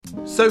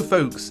So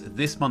folks,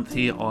 this month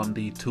here on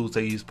the Tools I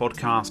Use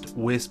podcast,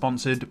 we're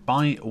sponsored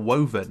by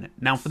Woven.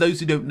 Now for those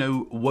who don't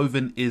know,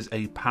 Woven is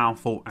a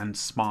powerful and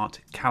smart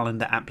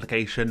calendar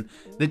application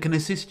that can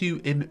assist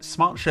you in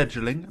smart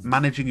scheduling,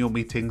 managing your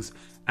meetings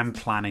and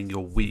planning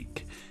your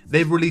week.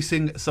 They're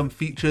releasing some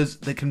features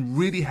that can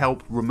really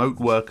help remote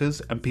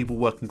workers and people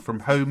working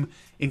from home,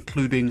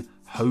 including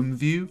Home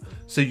View,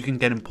 so you can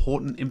get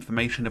important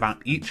information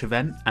about each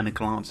event and a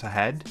glance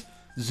ahead.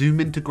 Zoom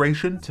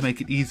integration to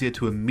make it easier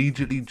to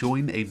immediately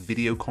join a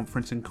video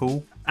conferencing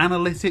call,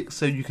 analytics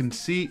so you can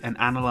see and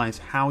analyze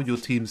how your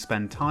team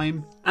spend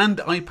time, and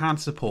iPad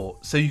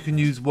support so you can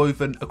use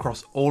Woven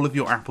across all of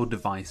your Apple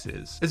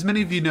devices. As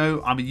many of you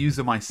know, I'm a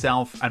user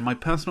myself, and my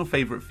personal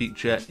favorite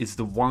feature is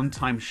the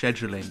one-time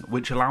scheduling,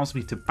 which allows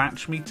me to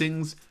batch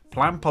meetings,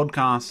 plan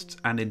podcasts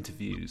and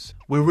interviews.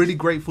 We're really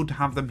grateful to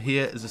have them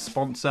here as a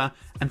sponsor,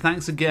 and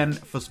thanks again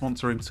for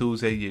sponsoring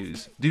Tools I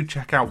Use. Do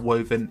check out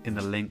Woven in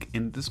the link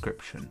in the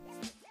description.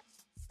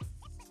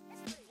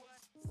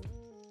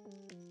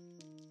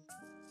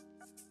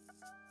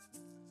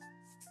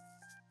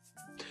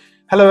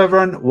 Hello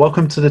everyone,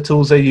 welcome to the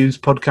Tools I Use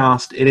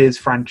podcast. It is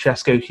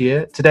Francesco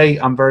here. Today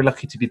I'm very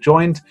lucky to be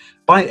joined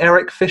by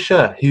Eric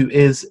Fisher, who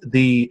is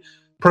the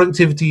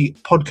productivity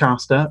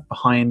podcaster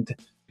behind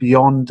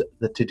Beyond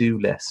the To-Do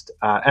List.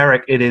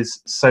 Eric, it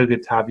is so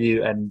good to have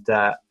you, and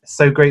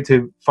so great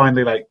to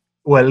finally,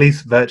 at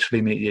least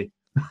virtually meet you.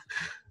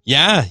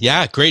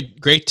 Yeah,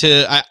 great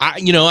to.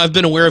 I've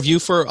been aware of you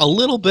for a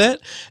little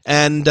bit,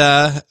 and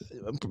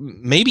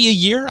maybe a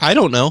year. I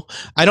don't know.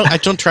 I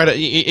don't try to.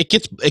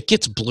 It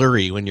gets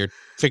blurry when you're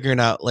figuring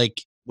out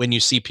when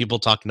you see people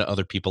talking to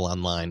other people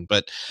online.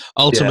 But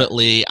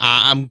ultimately,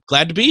 I'm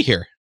glad to be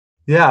here.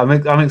 Yeah,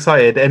 I'm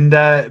excited, and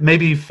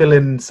maybe fill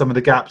in some of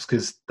the gaps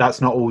because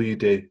that's not all you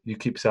do. You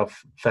keep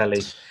yourself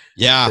fairly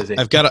busy.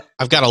 I've got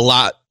a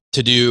lot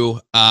to do.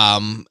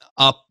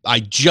 I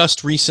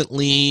just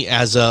recently,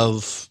 as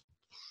of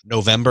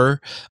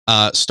November,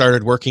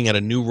 started working at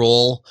a new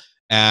role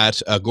at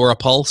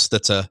Agorapulse.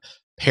 That's a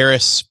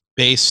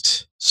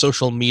Paris-based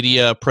social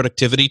media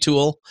productivity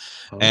tool,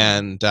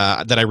 and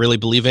that I really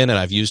believe in, and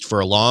I've used for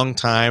a long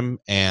time.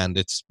 And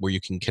it's where you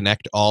can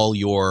connect all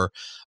your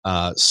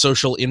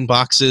social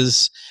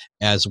inboxes,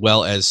 as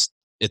well as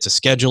it's a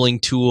scheduling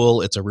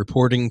tool, it's a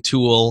reporting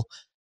tool.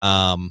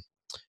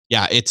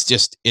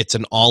 It's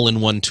an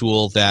all-in-one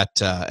tool that,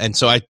 and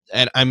so I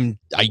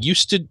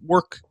used to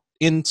work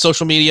in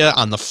social media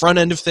on the front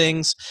end of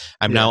things.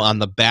 I'm now on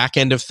the back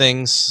end of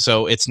things.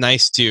 So it's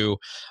nice to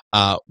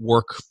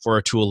work for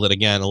a tool that,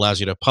 again, allows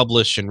you to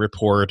publish and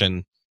report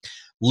and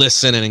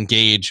listen and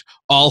engage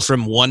all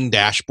from one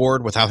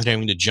dashboard without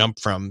having to jump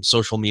from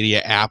social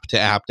media app to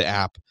app to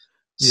app.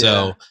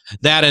 So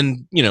that,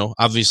 and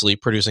obviously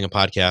producing a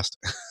podcast.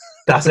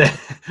 That's it.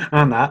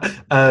 And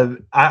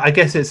that I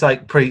guess it's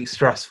pretty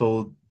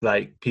stressful.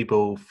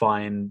 People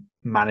find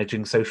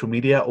managing social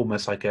media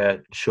almost like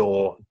a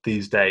chore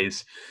these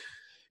days.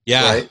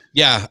 Yeah, right?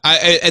 Yeah.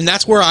 And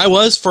that's where I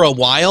was for a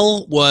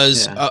while.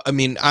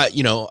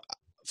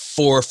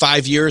 For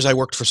 5 years, I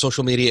worked for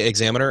Social Media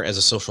Examiner as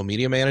a social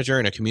media manager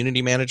and a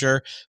community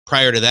manager.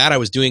 Prior to that, I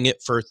was doing it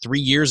for 3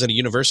 years at a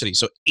university.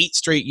 So 8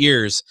 straight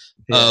years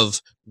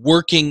of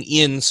working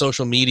in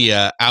social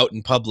media out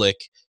in public.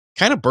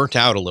 Kind of burnt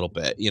out a little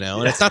bit,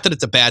 and it's not that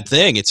it's a bad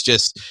thing. It's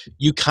just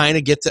you kind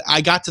of I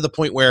got to the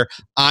point where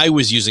I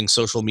was using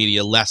social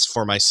media less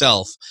for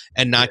myself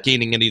and not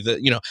gaining any of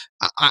the,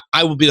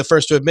 I will be the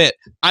first to admit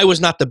I was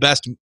not the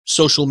best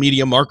social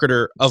media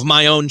marketer of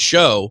my own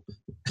show.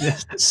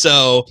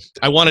 So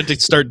I wanted to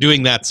start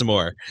doing that some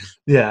more.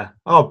 Yeah.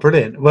 Oh,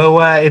 brilliant. Well,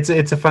 it's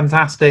a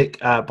fantastic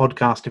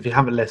podcast. If you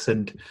haven't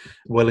listened,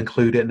 we'll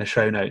include it in the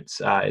show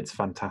notes. It's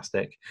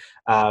fantastic.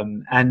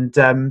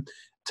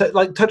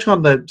 Touching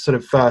on the sort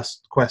of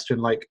first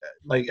question,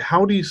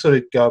 how do you sort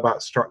of go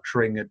about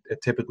structuring a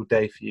typical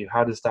day for you?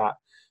 How does that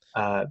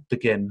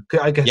begin?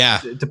 I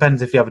guess it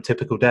depends if you have a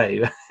typical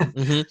day.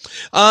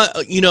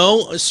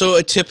 Mm-hmm. So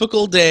a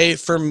typical day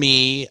for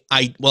me,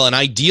 an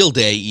ideal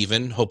day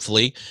even,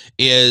 hopefully,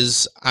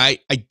 is I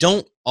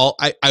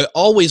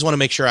always want to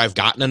make sure I've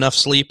gotten enough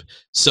sleep.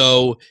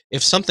 So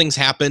if something's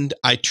happened,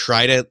 I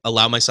try to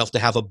allow myself to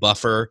have a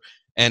buffer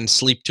and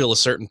sleep till a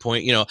certain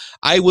point.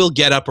 I will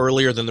get up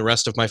earlier than the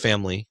rest of my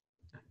family,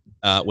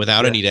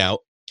 without any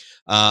doubt.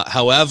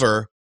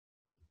 However,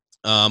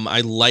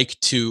 I like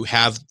to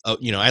have,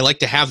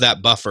 that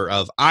buffer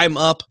of I'm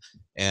up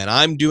and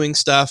I'm doing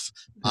stuff.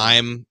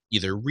 I'm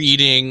either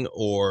reading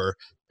or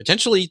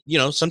potentially,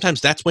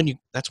 sometimes that's when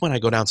I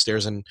go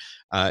downstairs and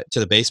to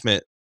the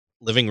basement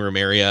living room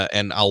area,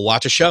 and I'll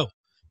watch a show.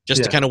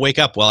 Just to kind of wake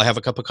up while I have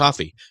a cup of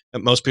coffee.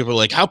 And most people are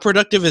like, how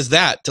productive is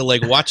that to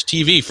watch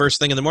TV first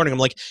thing in the morning? I'm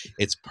like,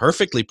 it's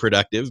perfectly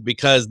productive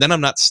because then I'm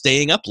not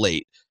staying up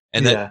late.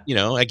 And then,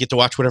 I get to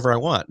watch whatever I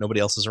want. Nobody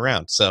else is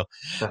around. So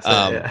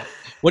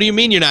what do you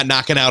mean you're not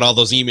knocking out all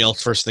those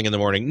emails first thing in the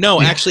morning?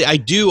 No, actually, I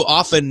do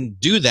often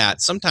do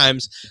that.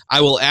 Sometimes I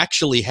will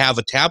actually have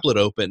a tablet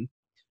open,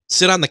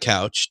 sit on the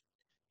couch,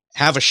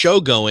 have a show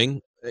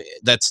going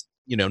that's,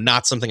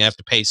 not something I have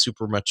to pay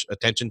super much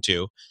attention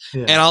to.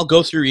 Yeah. And I'll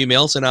go through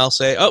emails and I'll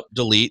say, oh,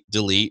 delete,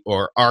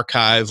 or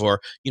archive, or,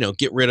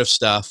 get rid of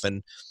stuff.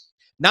 And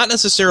not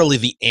necessarily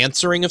the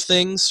answering of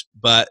things,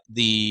 but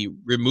the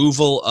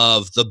removal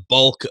of the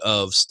bulk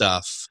of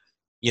stuff,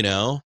 So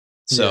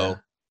Yeah.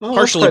 Oh, that's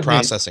partially quite neat.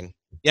 processing.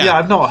 Yeah,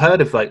 I've not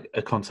heard of like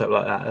a concept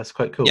like that. That's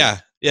quite cool. Yeah.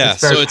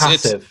 It's very So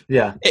passive.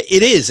 Yeah.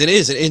 It is.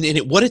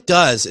 And what it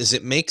does is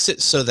it makes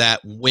it so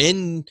that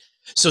when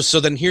so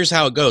then here's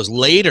how it goes.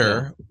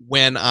 Later,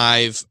 when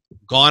I've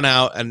gone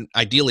out, and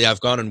ideally I've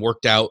gone and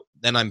worked out,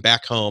 then I'm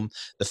back home.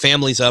 The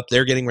family's up,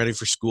 they're getting ready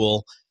for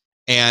school,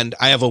 and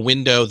I have a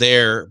window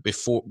there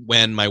before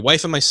when my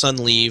wife and my son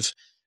leave,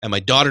 and my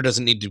daughter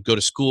doesn't need to go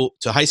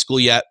to high school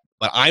yet,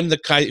 but I'm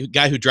the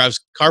guy who drives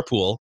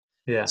carpool.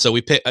 Yeah. So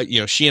we pick,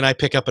 she and I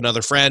pick up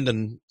another friend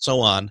and so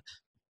on.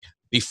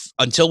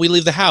 Until we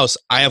leave the house,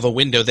 I have a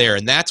window there,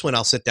 and that's when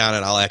I'll sit down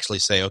and I'll actually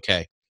say,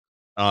 okay,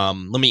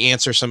 let me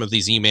answer some of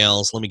these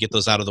emails. Let me get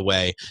those out of the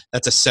way.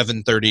 That's a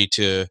 7:30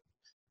 to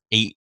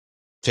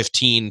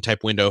 8:15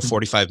 type window,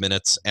 45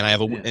 minutes, and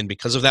and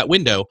because of that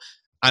window,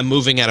 I'm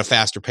moving at a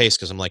faster pace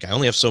because I'm like, I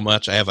only have so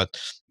much. I have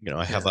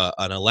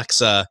an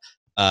Alexa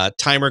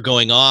timer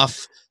going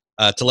off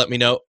to let me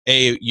know,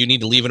 hey, you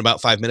need to leave in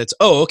about 5 minutes.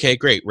 Oh, okay,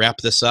 great. Wrap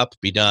this up.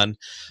 Be done.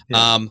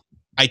 Yeah.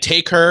 I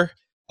take her,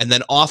 and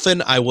then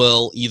often I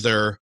will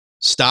either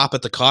stop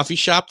at the coffee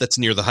shop that's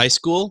near the high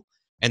school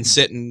and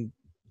sit and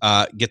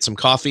get some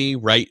coffee,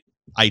 write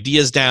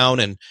ideas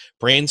down and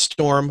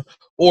brainstorm,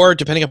 or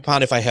depending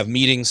upon if I have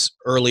meetings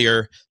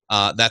earlier,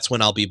 that's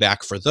when I'll be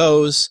back for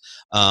those.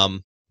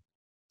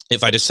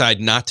 If I decide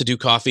not to do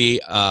coffee,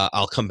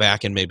 I'll come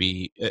back and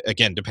maybe,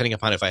 again, depending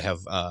upon if I have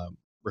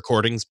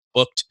recordings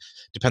booked,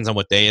 depends on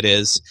what day it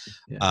is,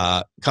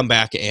 come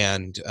back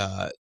and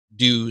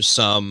do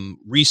some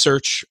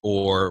research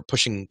or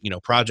pushing,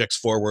 projects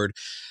forward.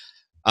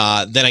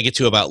 Then I get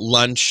to about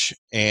lunch,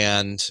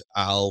 and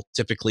I'll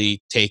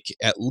typically take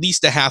at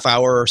least a half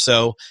hour or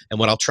so. And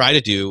what I'll try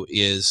to do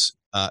is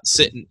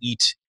sit and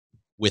eat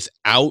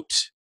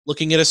without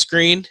looking at a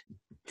screen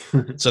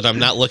so that I'm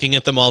not looking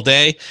at them all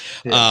day.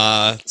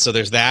 Yeah. So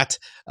there's that.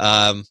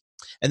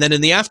 And then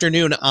in the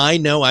afternoon, I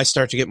know I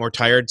start to get more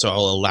tired, so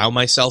I'll allow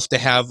myself to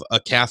have a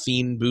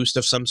caffeine boost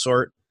of some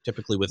sort,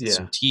 typically with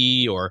some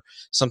tea or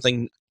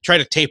something. Try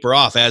to taper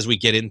off as we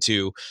get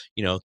into,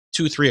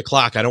 2-3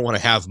 o'clock. I don't want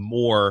to have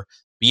more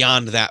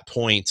beyond that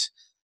point.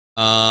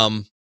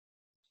 And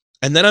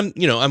then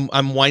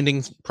I'm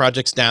winding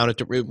projects down.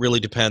 It really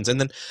depends.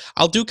 And then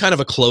I'll do kind of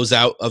a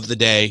closeout of the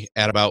day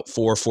at about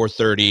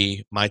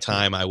 4:30 my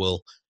time. I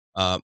will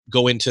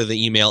go into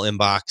the email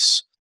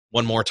inbox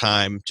one more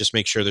time, just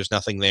make sure there's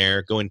nothing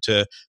there. Go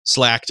into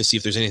Slack to see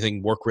if there's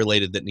anything work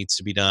related that needs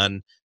to be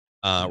done,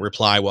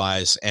 reply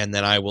wise, and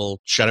then I will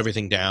shut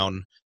everything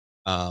down.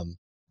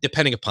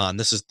 Depending upon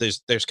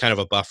there's kind of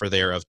a buffer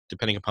there of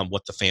depending upon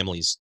what the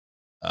family's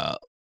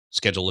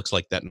schedule looks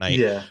like that night.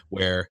 Yeah.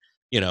 Where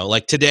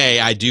like today,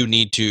 I do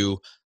need to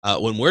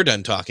when we're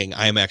done talking,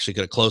 I am actually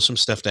going to close some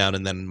stuff down,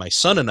 and then my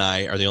son and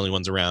I are the only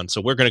ones around,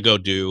 so we're going to go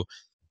do.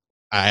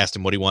 I asked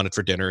him what he wanted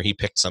for dinner. He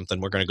picked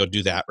something. We're going to go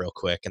do that real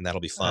quick, and that'll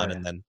be fun.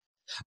 And then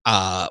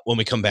when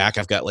we come back,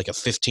 I've got like a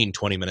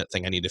 15-20 minute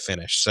thing I need to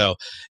finish. So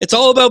it's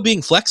all about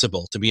being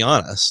flexible, to be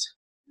honest.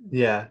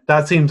 Yeah,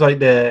 that seems like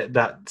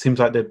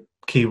the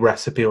key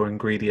recipe or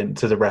ingredient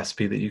to the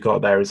recipe that you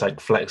got there is like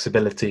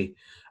flexibility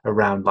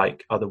around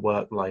like other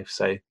work life.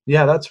 So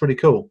yeah, that's really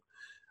cool.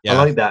 Yeah. I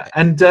like that.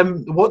 And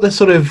what are the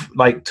sort of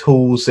like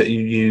tools that you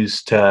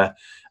use to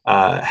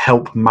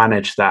help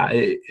manage that?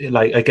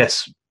 Like, I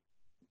guess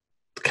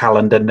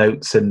calendar,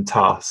 notes, and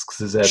tasks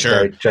is a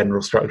very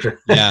general structure.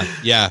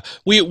 Yeah.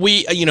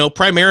 We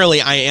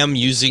primarily I am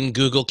using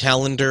Google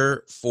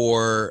Calendar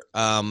for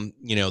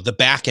the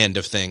back end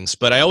of things,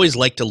 but I always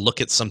like to look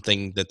at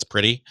something that's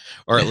pretty,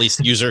 or at least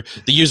the user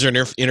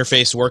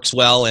interface works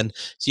well. And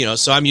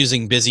so I'm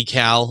using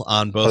BusyCal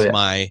on both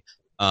my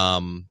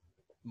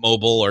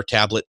mobile or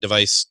tablet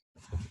device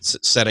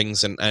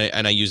settings, and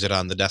I use it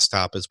on the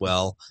desktop as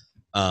well.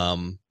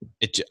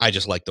 I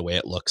just like the way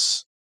it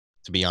looks.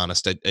 To be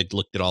honest, I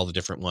looked at all the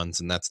different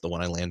ones, and that's the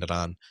one I landed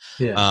on.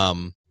 Yeah.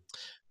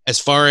 As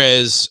far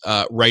as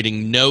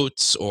writing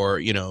notes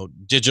or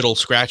digital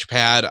scratch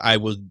pad,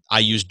 I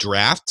use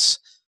Drafts.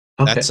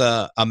 Okay. That's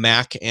a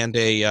Mac and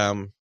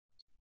a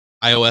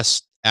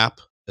iOS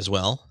app as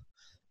well.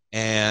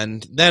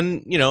 And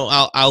then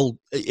I'll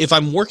if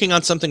I'm working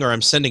on something or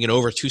I'm sending it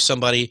over to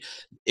somebody,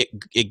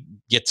 it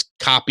gets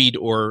copied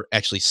or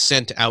actually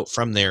sent out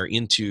from there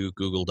into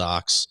Google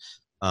Docs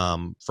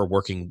for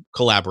working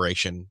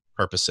collaboration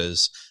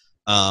purposes.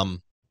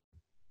 And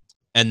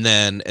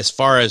then as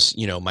far as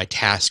my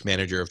task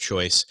manager of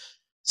choice,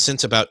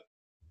 since about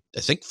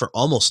I think for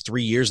almost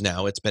 3 years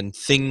now, it's been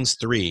Things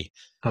 3.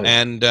 Oh, yeah.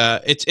 And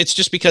it's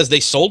just because they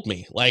sold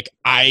me. Like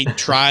I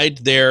tried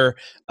their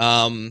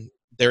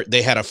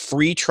they had a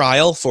free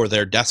trial for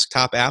their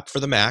desktop app for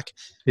the Mac.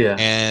 Yeah.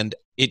 And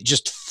it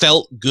just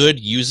felt good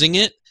using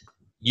it,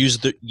 use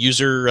the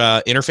user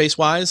interface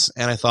wise,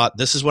 and I thought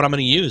this is what I'm going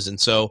to use. And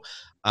so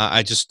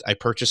I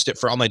purchased it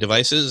for all my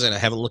devices, and I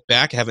haven't looked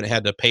back. I haven't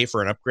had to pay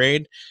for an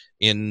upgrade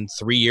in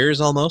 3 years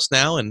almost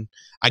now, and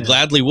I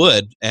gladly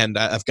would. And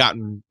I've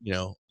gotten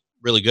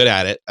really good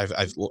at it.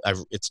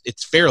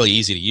 It's fairly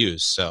easy to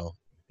use. So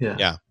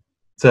yeah.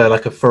 So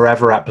like a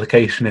forever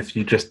application if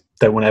you just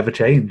don't want to ever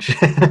change.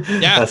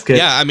 Yeah, that's good.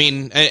 Yeah, I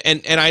mean,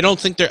 and I don't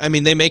think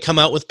they may come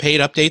out with paid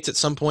updates at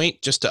some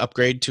point just to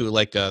upgrade to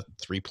like a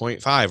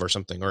 3.5 or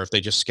something, or if they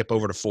just skip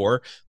over to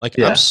 4, like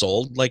I'm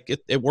sold. Like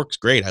it works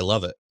great. I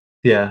love it.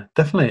 Yeah,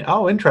 definitely.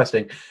 Oh,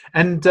 interesting.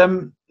 And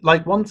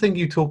like one thing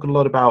you talk a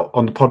lot about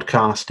on the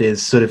podcast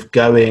is sort of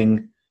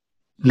going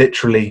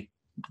literally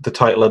the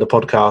title of the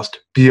podcast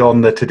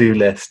beyond the to-do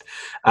list,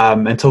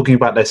 and talking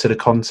about those sort of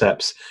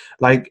concepts.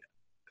 Like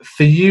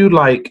for you,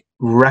 like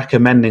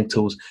recommending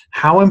tools,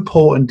 how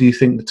important do you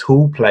think the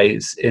tool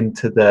plays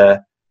into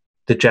the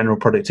general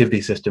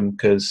productivity system?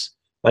 Because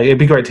like it'd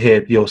be great to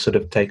hear your sort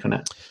of take on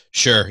it.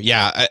 Sure.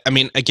 Yeah. I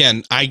mean,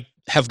 again, I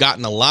have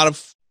gotten a lot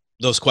of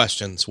those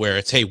questions where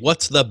it's, hey,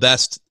 what's the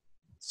best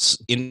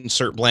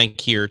insert blank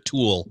here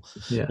tool,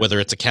 whether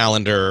it's a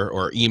calendar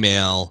or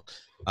email,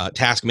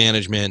 task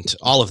management,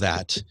 all of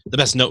that, the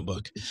best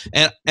notebook.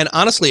 And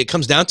honestly, it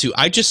comes down to,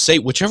 I just say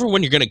whichever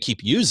one you're going to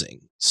keep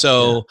using.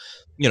 So,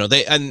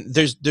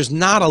 there's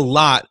not a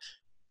lot.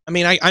 I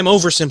mean, I'm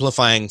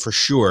oversimplifying for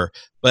sure,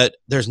 but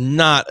there's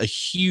not a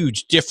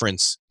huge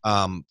difference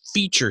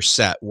feature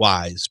set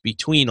wise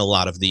between a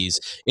lot of these.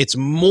 It's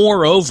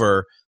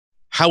moreover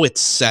how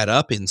it's set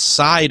up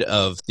inside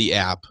of the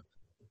app,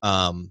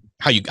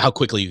 how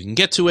quickly you can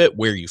get to it,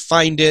 where you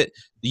find it,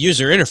 the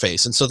user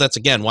interface. And so that's,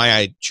 again, why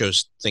I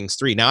chose Things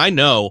 3. Now,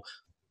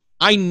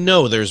 I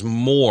know there's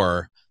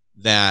more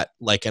that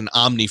like an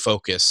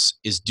OmniFocus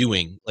is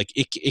doing. Like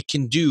it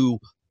can do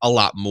a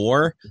lot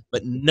more,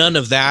 but none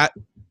of that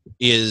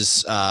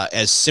is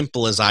as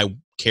simple as I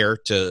care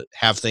to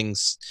have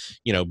things,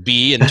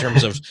 be in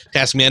terms of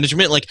task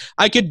management. Like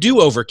I could do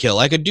overkill,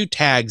 I could do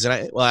tags,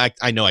 and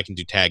I know I can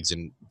do tags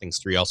in Things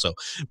 3 also,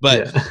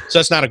 but so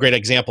that's not a great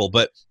example.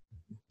 But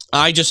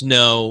I just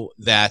know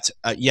that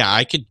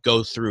I could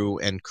go through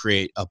and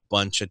create a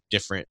bunch of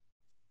different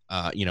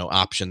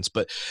options.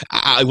 But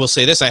I will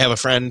say this: I have a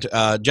friend,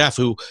 Jeff,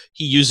 who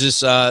he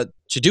uses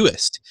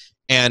Todoist,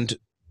 and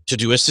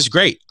Todoist is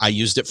great. I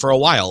used it for a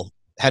while,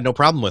 had no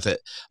problem with it,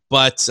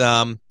 but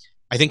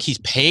I think he's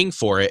paying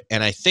for it,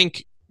 and I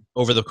think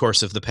over the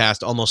course of the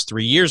past almost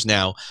 3 years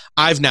now,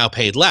 I've now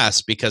paid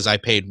less because I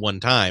paid one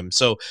time.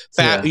 So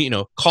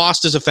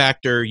cost is a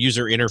factor,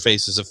 user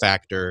interface is a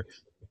factor.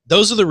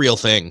 Those are the real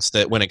things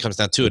that, when it comes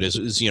down to it,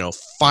 is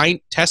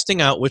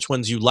testing out which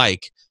ones you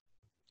like,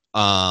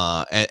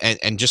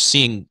 and just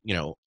seeing,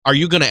 are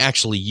you going to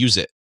actually use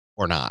it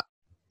or not?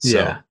 So,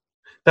 yeah,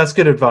 that's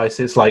good advice.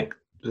 It's like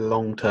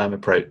long-term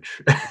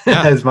approach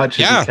as much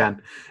as you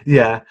can.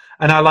 Yeah,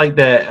 and I like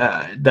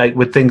that. Like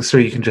with Things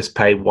 3, you can just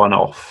pay one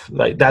off.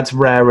 Like that's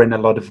rare in a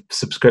lot of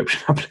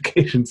subscription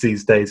applications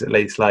these days. At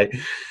least, like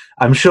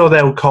I'm sure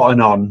they'll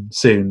cotton on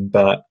soon,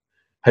 but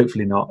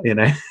hopefully not.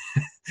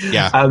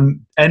 Yeah.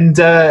 And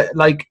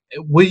like,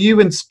 were you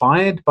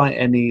inspired by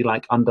any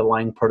like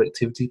underlying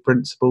productivity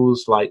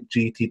principles like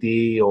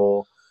GTD,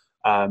 or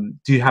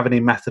do you have any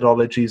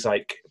methodologies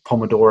like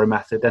Pomodoro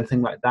method,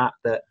 anything like that?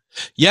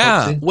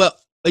 Well,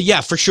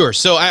 yeah, for sure.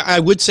 So I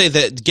would say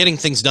that getting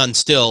things done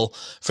still,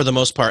 for the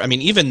most part, I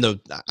mean, even though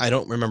I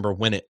don't remember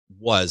when it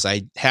was,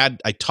 I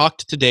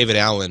talked to David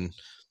Allen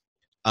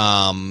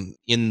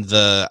in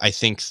the, I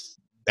think,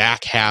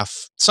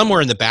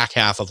 somewhere in the back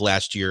half of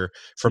last year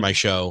for my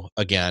show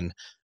again.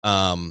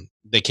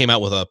 They came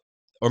out with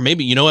or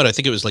maybe, I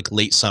think it was like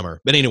late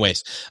summer. But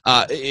anyways,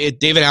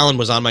 David Allen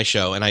was on my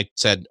show, and I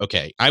said,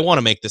 okay, I want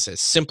to make this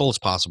as simple as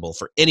possible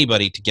for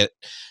anybody to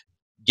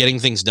getting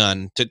things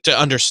done, to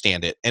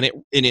understand it. And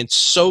it's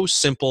so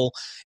simple.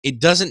 It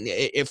doesn't,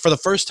 for the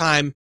first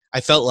time, I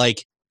felt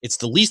like it's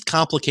the least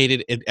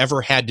complicated it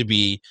ever had to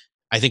be.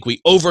 I think we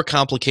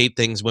overcomplicate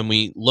things when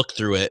we look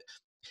through it.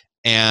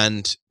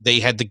 And they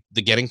had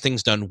the Getting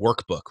Things Done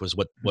workbook was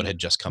what had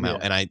just come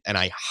out. And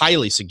I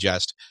highly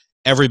suggest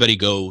everybody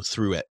go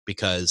through it,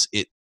 because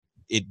it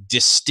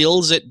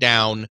distills it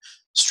down,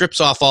 strips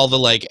off all the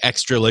like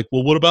extra, like,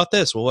 well, what about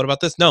this? Well, what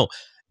about this? No,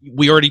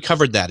 we already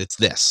covered that. It's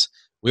this.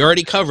 We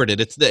already covered it.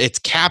 It's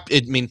capped.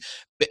 I mean,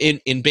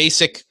 in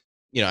basic,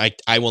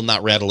 I will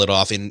not rattle it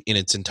off in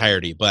its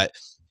entirety, but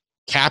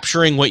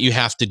capturing what you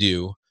have to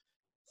do,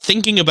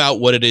 thinking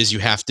about what it is you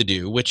have to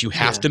do, which you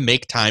have to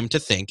make time to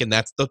think. And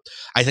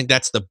I think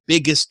that's the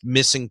biggest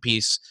missing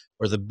piece,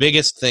 or the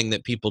biggest thing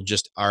that people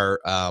just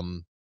are,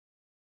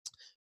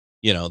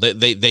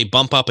 they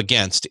bump up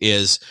against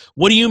is,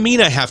 what do you mean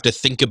I have to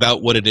think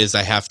about what it is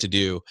I have to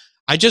do?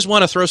 I just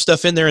want to throw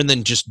stuff in there and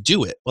then just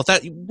do it. Well,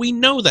 we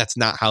know that's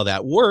not how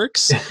that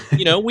works.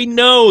 We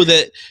know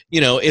that,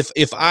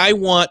 if I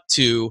want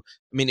to,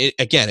 I mean,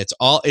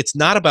 it's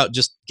not about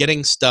just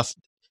getting stuff.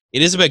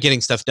 It is about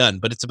getting stuff done,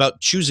 but it's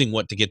about choosing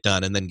what to get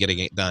done and then getting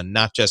it done,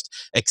 not just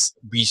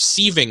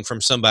receiving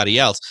from somebody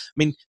else. I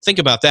mean, think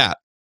about that.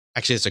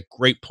 Actually, it's a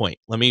great point.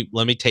 Let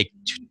me take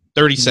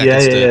 30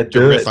 seconds to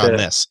riff on do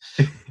this.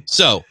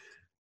 So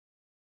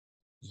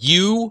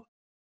you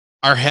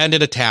are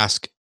handed a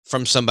task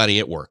from somebody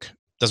at work.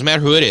 Doesn't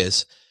matter who it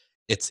is.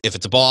 If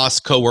it's a boss,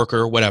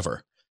 coworker,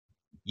 whatever.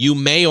 You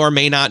may or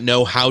may not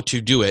know how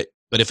to do it,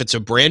 but if it's a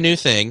brand new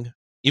thing,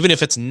 even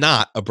if it's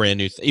not a brand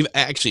new thing,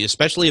 actually,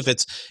 especially if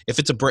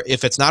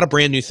it's not a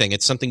brand new thing,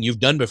 it's something you've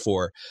done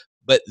before,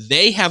 but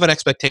they have an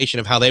expectation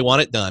of how they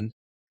want it done.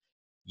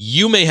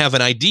 You may have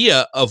an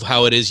idea of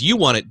how it is you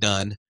want it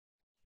done,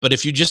 but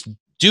if you just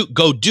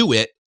go do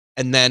it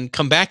and then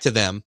come back to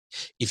them,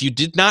 if you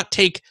did not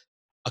take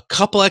a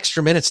couple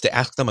extra minutes to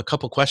ask them a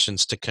couple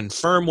questions to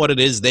confirm what it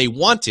is they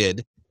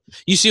wanted,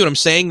 you see what I'm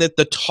saying? That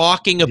the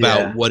talking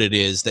about what it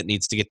is that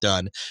needs to get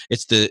done,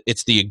 it's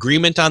the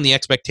agreement on the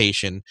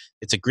expectation.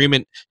 It's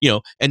agreement,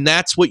 and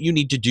that's what you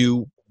need to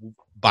do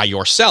by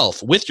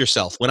yourself, with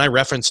yourself. When I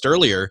referenced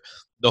earlier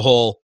the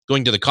whole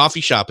going to the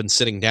coffee shop and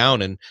sitting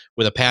down and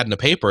with a pad and a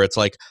paper, it's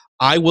like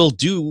I will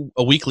do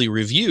a weekly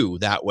review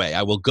that way.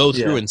 I will go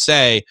through and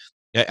say,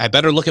 I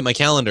better look at my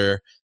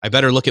calendar. I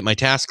better look at my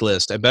task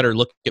list. I better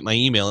look at my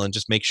email and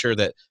just make sure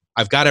that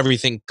I've got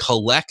everything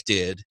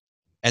collected,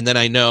 and then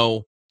I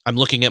know I'm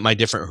looking at my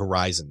different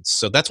horizons.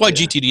 So that's why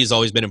GTD has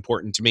always been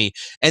important to me.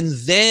 And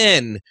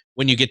then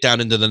when you get down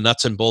into the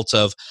nuts and bolts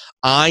of,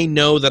 I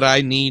know that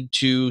I need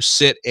to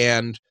sit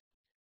and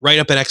write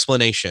up an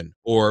explanation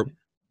or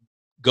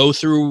go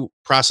through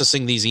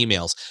processing these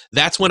emails.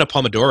 That's when a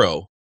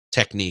Pomodoro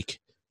technique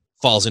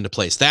falls into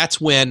place.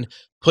 That's when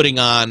putting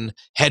on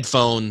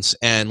headphones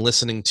and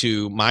listening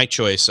to my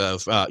choice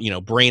of,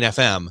 Brain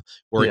FM,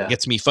 where it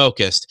gets me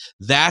focused.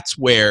 That's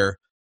where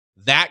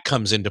that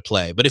comes into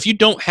play. But if you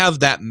don't have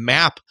that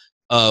map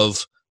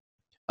of,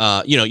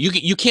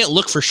 you can't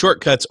look for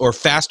shortcuts or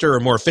faster or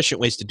more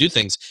efficient ways to do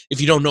things if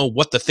you don't know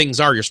what the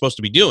things are you're supposed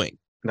to be doing.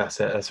 That's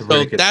it. That's a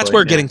really good that's point,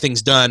 where getting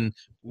things done.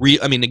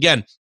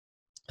 Again,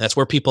 that's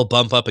where people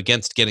bump up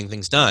against getting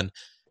things done,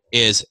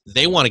 is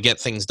they want to get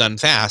things done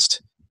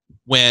fast,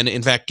 when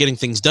in fact getting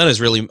things done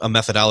is really a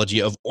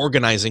methodology of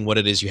organizing what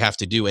it is you have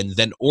to do and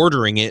then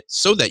ordering it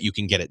so that you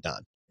can get it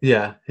done.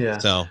 Yeah.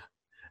 So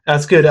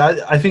that's good.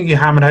 I think you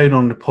hammered home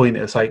on the point.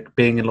 It's like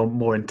being a lot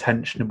more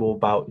intentional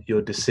about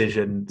your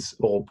decisions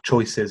or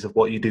choices of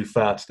what you do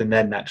first, and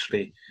then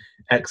actually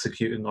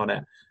executing on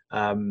it.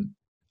 I'm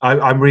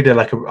reading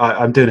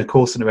I'm doing a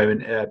course at the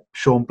moment,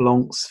 Sean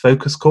Blanc's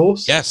focus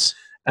course. Yes,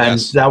 and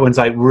that one's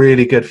like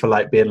really good for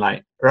like being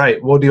like,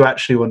 right, what do you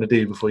actually want to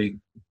do before you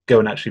go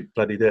and actually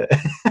bloody do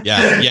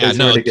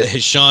it?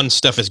 His Sean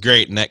stuff is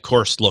great, and that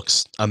course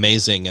looks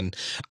amazing. And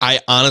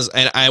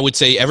I would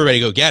say everybody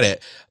go get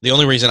it. The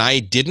only reason I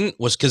didn't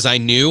was because I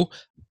knew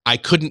I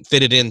couldn't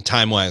fit it in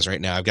time wise right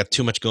now. I've got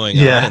too much going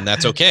on, and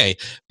that's okay.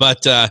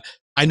 But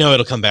I know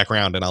it'll come back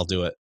around, and I'll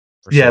do it.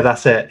 Sure.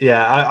 That's it.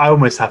 Yeah, I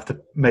almost have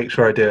to make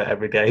sure I do it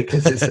every day,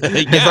 because it's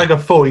like a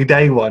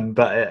 40-day one,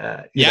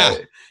 but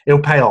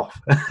it'll pay off.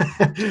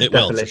 It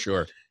will, for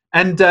sure.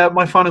 And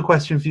my final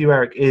question for you,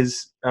 Eric,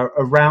 is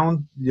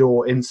around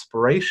your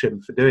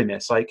inspiration for doing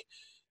this. Like,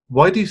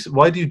 why do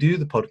you do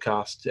the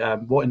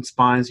podcast? What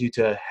inspires you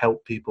to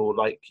help people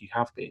like you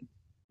have been?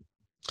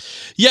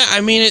 Yeah,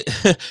 I mean,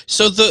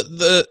 so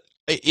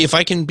if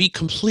I can be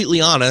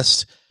completely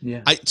honest,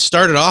 I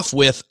started off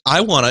with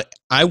I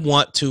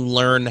want to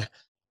learn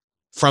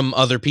from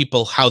other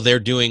people how they're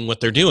doing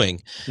what they're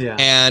doing,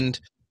 and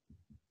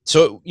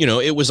so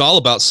it was all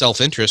about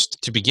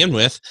self-interest to begin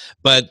with.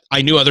 But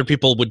I knew other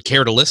people would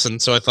care to listen,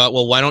 so I thought,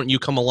 well, why don't you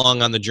come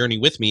along on the journey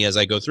with me as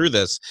I go through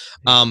this?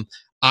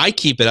 I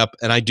keep it up,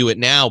 and I do it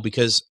now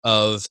because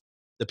of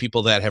the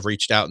people that have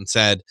reached out and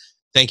said,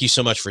 thank you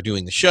so much for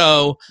doing the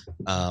show.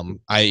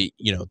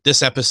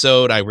 This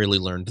episode, I really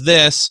learned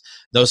this,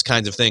 those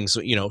kinds of things,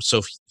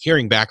 so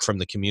hearing back from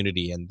the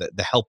community and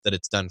the help that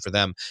it's done for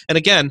them. And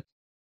again,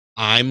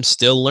 I'm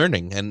still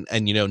learning,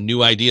 and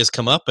new ideas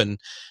come up. And,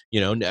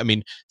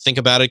 think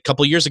about it. A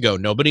couple of years ago,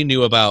 nobody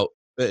knew about,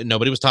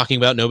 nobody was talking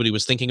about, nobody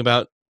was thinking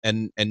about,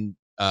 and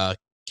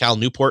Cal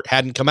Newport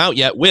hadn't come out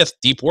yet with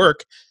Deep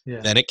Work.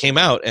 Then it came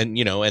out, and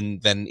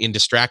and then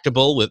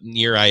Indistractable with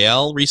Nir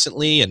Eyal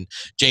recently, and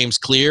James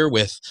Clear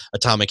with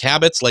Atomic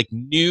Habits. Like,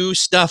 new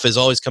stuff is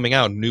always coming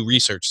out, new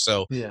research.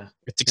 So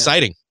it's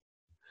exciting.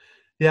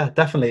 Yeah,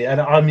 definitely. And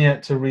I'm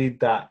yet to read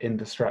that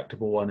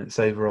Indistractable one. It's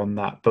over on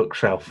that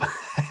bookshelf.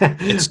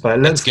 It's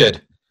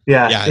good.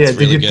 Yeah. It's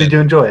really good. Did you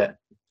enjoy it?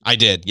 I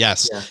did.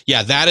 Yes.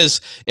 Yeah. That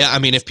is. I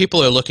mean, if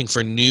people are looking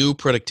for new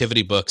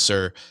productivity books,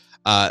 or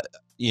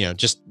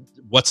just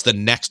what's the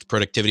next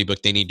productivity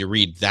book they need to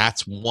read,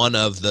 that's one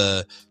of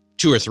the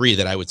 2 or 3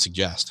 that I would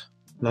suggest.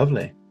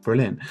 Lovely.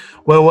 Brilliant.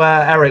 Well,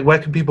 Eric, where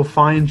can people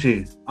find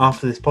you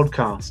after this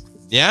podcast?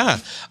 Yeah.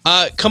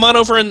 Come on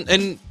over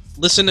and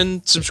listen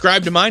and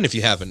subscribe to mine if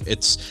you haven't.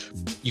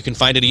 You can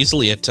find it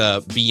easily at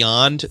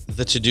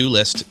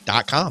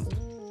beyondthetodolist.com.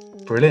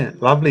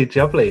 Brilliant. Lovely,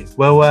 jubbly.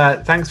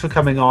 Well, thanks for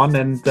coming on,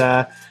 and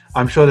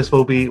I'm sure this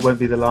won't be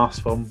the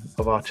last one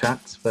of our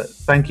chats, but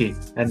thank you.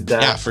 And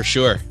yeah, for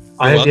sure.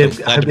 I hope you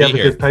have a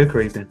good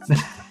poker evening.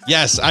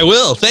 Yes, I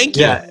will. Thank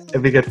you. Yeah,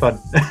 it'll be good fun.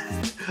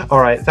 All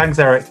right. Thanks,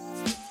 Eric.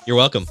 You're You're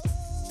welcome.